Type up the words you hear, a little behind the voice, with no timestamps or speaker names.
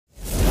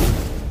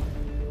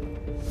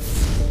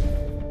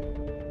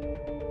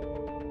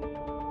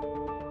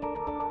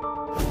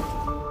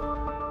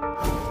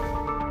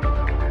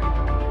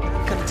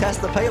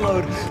test the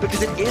payload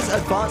because it is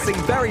advancing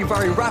very,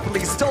 very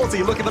rapidly. Stolzy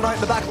looking for Knight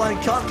in the backline,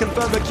 can't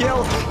confirm the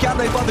kill. Can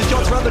they find the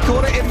shots around the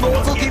corner?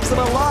 Immortal keeps them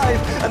alive,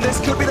 and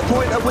this could be the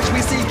point at which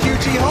we see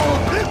QG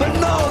hold. But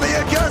no, the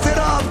accursed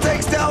arm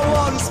takes down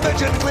one,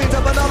 Smidgen cleans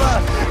up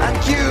another, and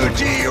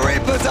QG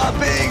Reapers are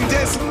being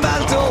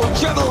dismantled.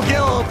 Triple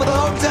kill for the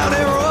hometown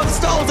hero of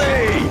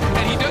Stolzy.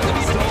 And he doesn't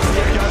even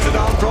The accursed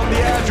arm from the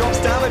air drops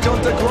damage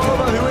onto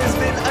Grover, who has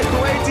been a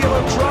great deal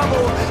of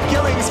trouble.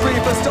 Killing spree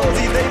for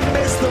Stolzy. They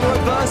miss the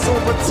reversal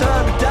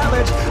return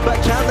damage, but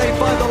can they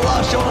find the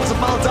last shot onto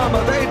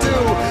Maldama? They do.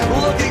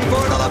 Looking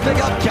for another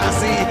pickup.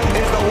 Cassie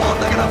is the one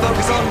they're going to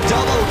focus on.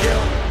 Double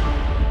kill.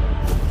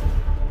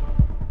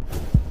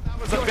 That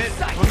was a bit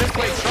of a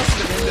misplay,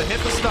 trusted him to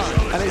hit the stun.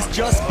 And it's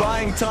just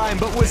buying time,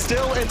 but we're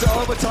still into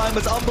overtime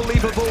as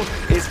Unbelievable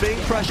is being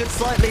pressured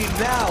slightly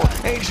now.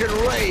 Ancient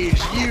Rage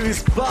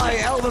used by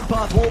Elven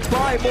Path will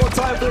buy more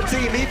time for the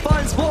team. He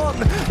finds one,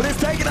 but it's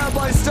taken out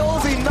by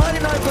Stolzy.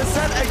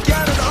 99%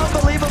 again, and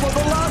Unbelievable,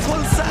 the last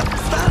one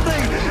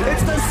standing.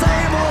 It's the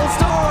same old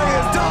story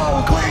as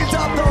Doe cleans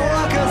up the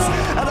ruckus,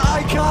 and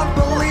I can't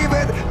believe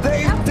it.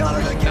 They've done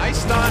it again.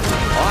 Nice stun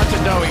onto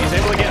Doe. He's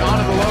able to get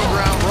onto the low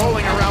ground,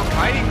 rolling around,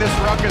 kiting this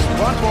ruckus.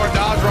 One more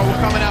dodge roll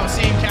coming out,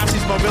 seeing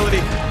Cassie's mobility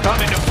come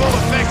into full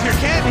effect here.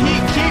 Can he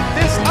keep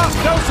this up?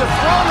 Joseph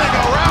rolling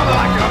around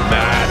like a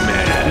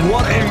madman.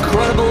 What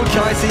incredible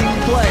kiting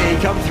play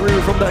come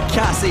through from the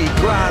Cassie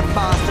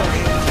Grandmaster.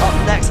 Up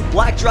next,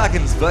 Black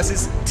Dragons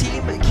versus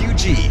Team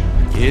QG.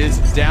 Is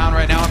down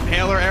right now.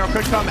 Impaler arrow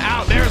could come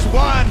out. There's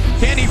one.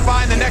 Can he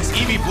find the next?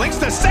 Eevee blinks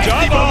to safety,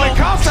 but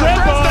Mikasa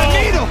threads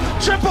the needle.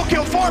 Triple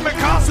kill for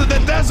Mikasa. The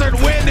desert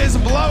wind is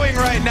blowing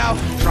right now.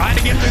 Trying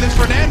to get through this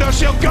Fernando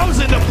shield. Goes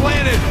into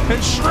Planet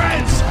and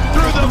shreds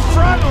through the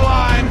front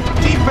line.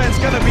 Defense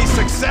gonna be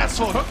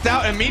successful. Hooked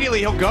out immediately.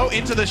 He'll go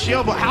into the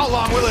shield, but how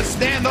long will it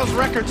stand? Those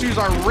Record 2s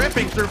are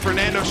ripping through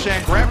Fernando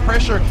Shank. Grab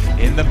pressure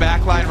in the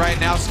backline right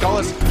now.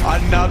 Skullis,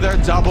 another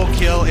double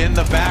kill in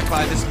the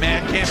backline. This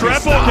man can't be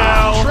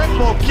stopped.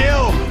 Triple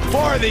kill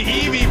for the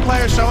Eevee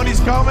player, showing he's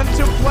coming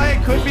to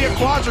play. Could be a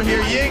quadra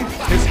here. Ying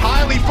is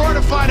highly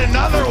fortified.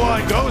 Another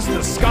one goes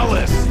to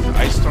Skullis.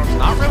 Ice Storm's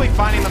not really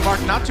finding the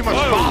mark. Not too much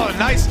follow.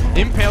 Nice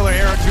Impaler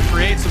arrow to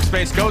create some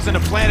space. Goes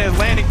into Planet,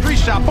 landing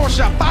 3-shot,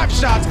 4-shot, 5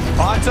 shots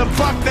onto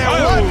Buck there.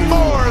 One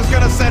more is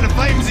going to send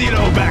Flame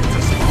Zito back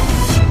to spawn.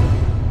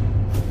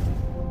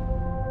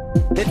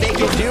 That they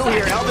can do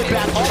here. Elven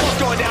Path almost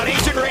going down.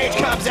 Ancient Rage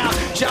comes out.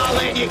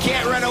 Shaolin, you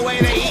can't run away.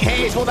 They eat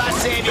haze. Will not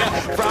save you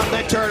from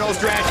the Turtles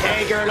dredge.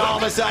 Hager, and all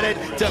of a sudden,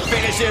 to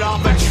finish it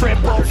off, a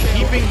triple.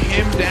 Keeping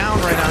him down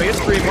right now. He is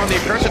 3-1. The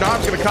Accursed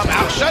Arm's going to come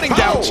out, shutting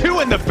down 2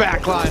 in the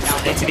back line.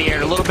 Out into the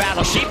air. A little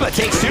battle. Sheepa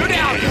takes 2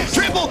 down.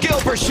 Triple kill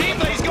for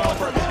Sheepa. He's going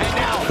for. And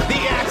now the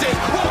Axis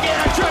will get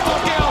a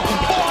triple kill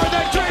for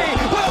the tree.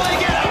 Will he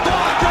get a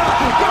quadra?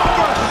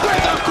 Gover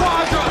with a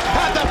quadra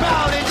at the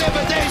Paladins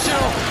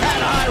Invitational at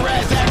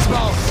Hi-Rez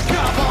Expo.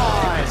 Come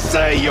on.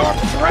 Say your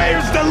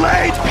prayers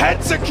delayed.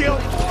 Pentakill.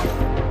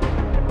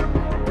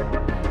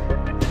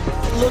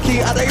 Looking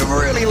at a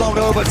really long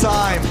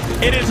overtime.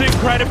 It is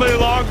incredibly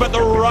long, but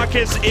the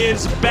ruckus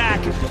is back.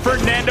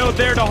 Fernando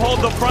there to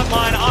hold the front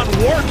line on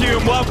War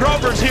Doom while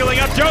Grover's healing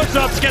up.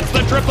 Josephs gets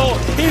the triple.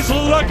 He's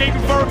looking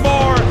for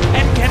more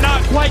and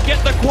cannot quite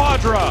get the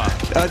quadra.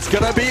 It's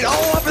gonna be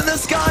all up in the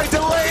sky.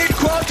 Delayed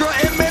quadra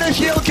and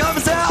Shield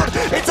comes out.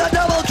 It's a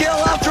double kill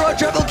after a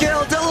triple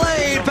kill.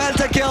 Delayed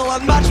pentakill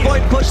and match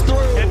point pushed through.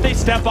 If they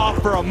step off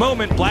for a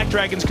moment, Black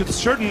Dragons could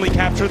certainly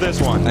capture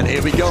this one. And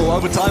here we go,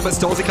 overtime as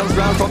Stolzy comes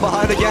around from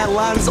behind again,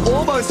 lands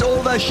almost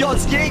all their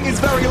shots. Ying is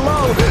very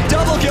low.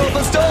 Double kill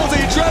for Stolzy,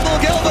 triple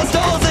kill for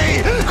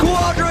Stolzy.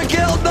 Quadra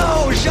kill,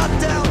 no, shut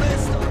down this.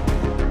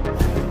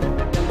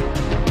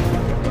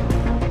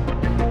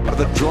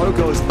 The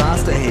Drogo's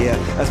master here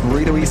as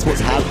Burrito Esports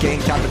have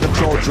gained captain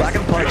control.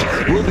 Dragon Punch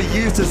will be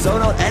used to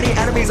zone out any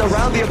enemies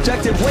around the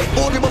objective. Wait,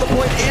 Audium on the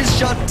point is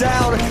shut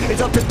down.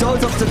 It's up to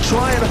Dozov to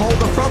try and hold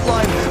the front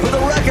line, but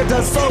the Record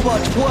does so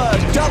much work.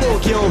 Double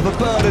kill for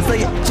Bird as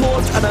they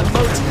taunt and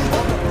emote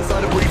on the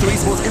side of Burrito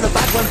Esports. In the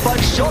backline,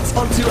 finds shots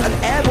onto an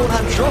airborne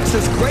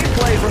Androxus. Great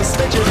play from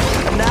Smidgen,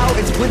 and now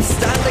it's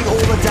withstanding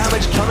all the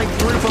damage coming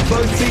through from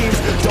both teams.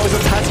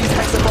 Dozov has used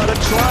Hexafire to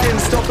try and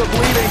stop the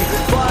bleeding.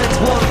 Finds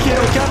one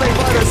kill. Can they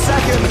find a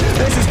second?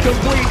 This is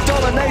complete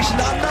domination,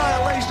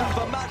 annihilation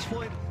for match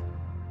point.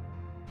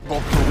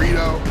 Both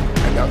Burrito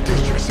and now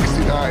District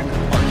 69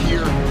 are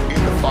here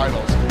in the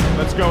finals.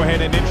 Let's go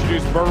ahead and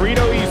introduce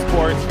Burrito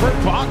Esports for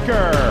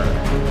Bonker,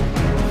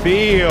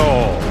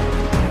 Feel,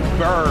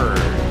 Bird,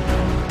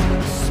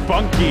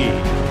 Spunky,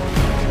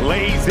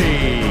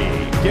 Lazy.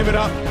 Give it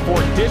up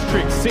for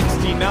District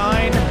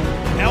 69,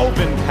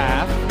 Elven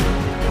Path,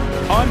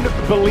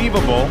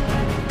 Unbelievable,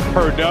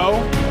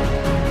 Perdo,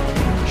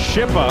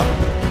 Shippa,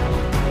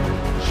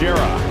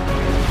 Jira.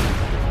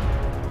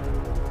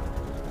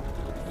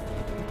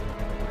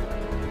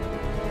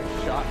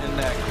 Shot in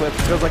that clip.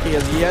 Feels like he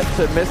has yet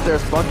to miss there.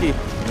 Spunky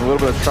A little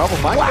bit of trouble.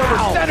 Mike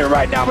over center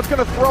right now, but it's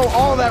going to throw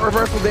all that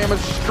reversal damage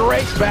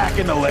straight back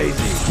into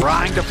Lazy.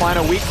 Trying to find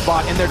a weak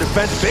spot in their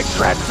defense. Big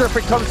Dredge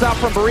Serpent comes out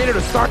from Burrito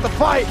to start the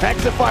fight.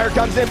 Hexifier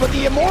comes in, but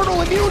the Immortal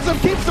immunes him,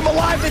 keeps him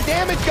alive. The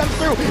damage comes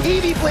through.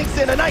 Eevee blinks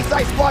in, a nice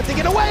spot to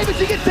get away, but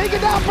she gets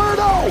taken down.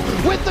 Birdo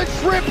with the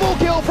triple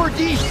kill for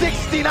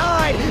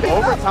D69.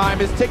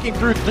 Overtime is ticking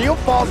through. Shield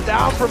falls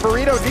down for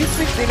Burrito.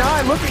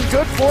 D69 looking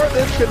good for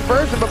this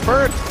conversion, but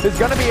Bird is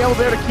going to be able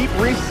there to keep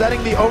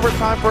resetting the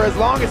overtime for as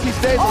long as he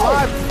stays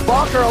alive.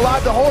 Bonker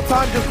alive the whole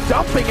time, just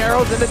dumping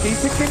arrows into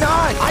D69.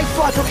 Ice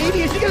Slot from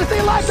Eevee. Is she going to stay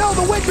alive? No,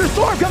 the Winter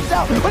Storm comes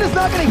out, but it's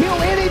not going to heal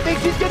anything.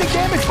 She's getting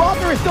damage.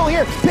 Bonker is still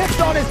here. Pips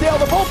on his tail.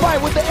 The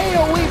Bullfight with the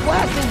AoE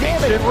blasting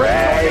damage.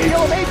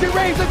 Ancient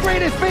Rage, the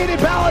greatest faded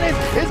Paladins,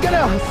 is going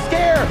to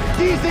scare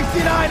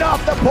D69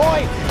 off the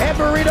point. And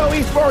Burrito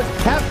Esports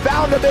have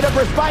found a bit of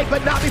respite,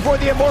 but not before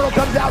the Immortal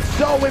comes out.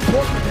 So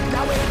important.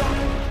 Now it's on.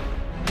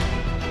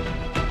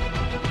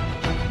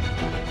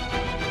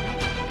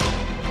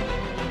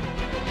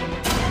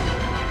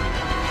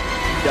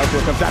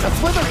 Delta comes out, a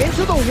slither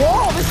into the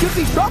wall. This could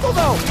be trouble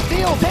though.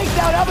 Steel takes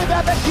down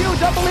Elvibat. That's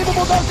huge,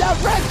 unbelievable. Goes down.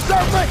 Red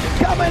Serpent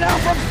coming out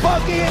from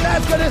Spunky, and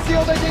that's going to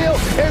seal the deal.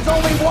 There's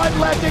only one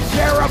left, and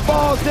Shara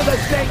falls to the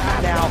sink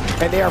now.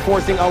 And they are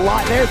forcing a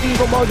lot. There's the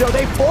Evil Mojo.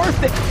 They forced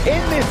it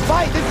in this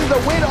fight. This is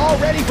a win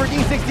already for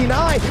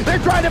D69.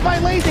 They're trying to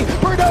find Lazy.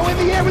 Birdo in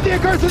the air with the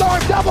accursed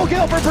arm. Double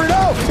kill for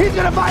Birdo. He's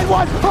going to find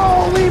one.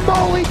 Holy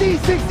moly,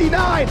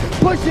 D69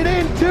 push it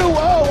in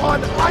 2-0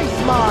 on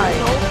Ice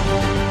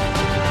Mine.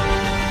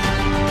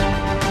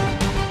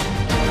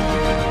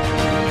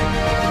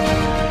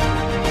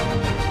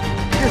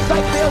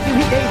 Sight fails you,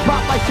 he gains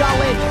pop by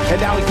Shaolin, and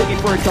now he's looking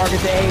for a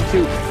target to aim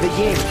to. The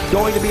Yin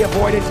going to be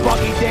avoided.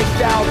 Spunky takes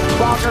down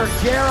Bonker.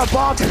 Jera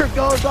Bonker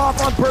goes off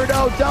on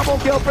Birdo. Double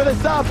kill for the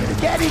sub.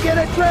 Can he get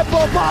a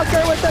triple?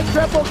 Bonker with the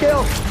triple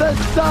kill. The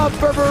sub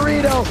for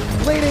Burrito,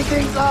 cleaning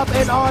things up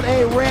and on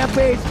a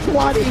rampage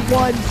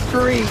 21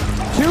 streak.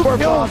 Two for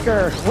kills.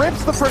 Bonker.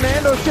 Rips the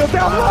Fernando shield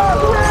down.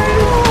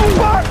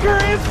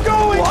 Bonker is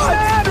going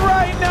mad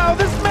right now.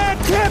 This man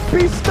can't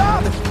be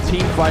stopped.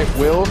 Team fight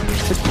will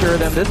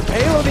secure them. This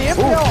Halo, the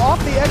Impale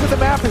off the edge of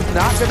the map is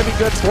not going to be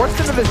good. Forced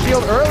into the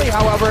shield early,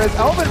 however, as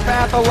Elvin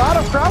Path, a lot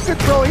of crowd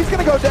control. He's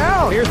going to go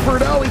down. Here's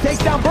Birdo. He takes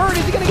down Bird.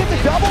 Is he going to get the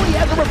double? He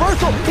has a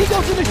reversal. He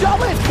goes to the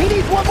Shaolin. He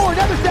needs one more.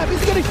 Nether Step. Is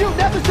he going to shoot?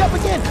 Nether Step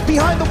again.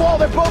 Behind the wall.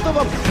 They're both of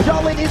them.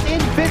 Shaolin is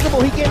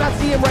invisible. He cannot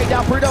see him right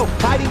now. Birdo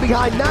hiding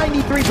behind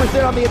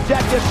 93% on the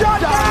objective. Shut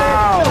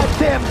down.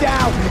 Shuts him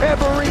down. And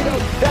Burrito,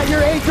 that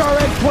your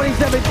HRX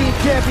 2017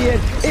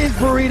 champion is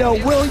Burrito.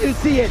 Will you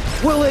see it?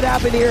 Will it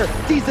happen here?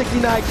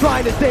 D69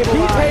 trying to stabilize.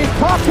 He pays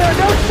pop there.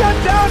 No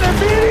shutdown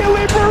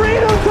immediately.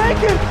 Burrito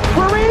taken.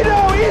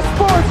 Burrito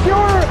Esports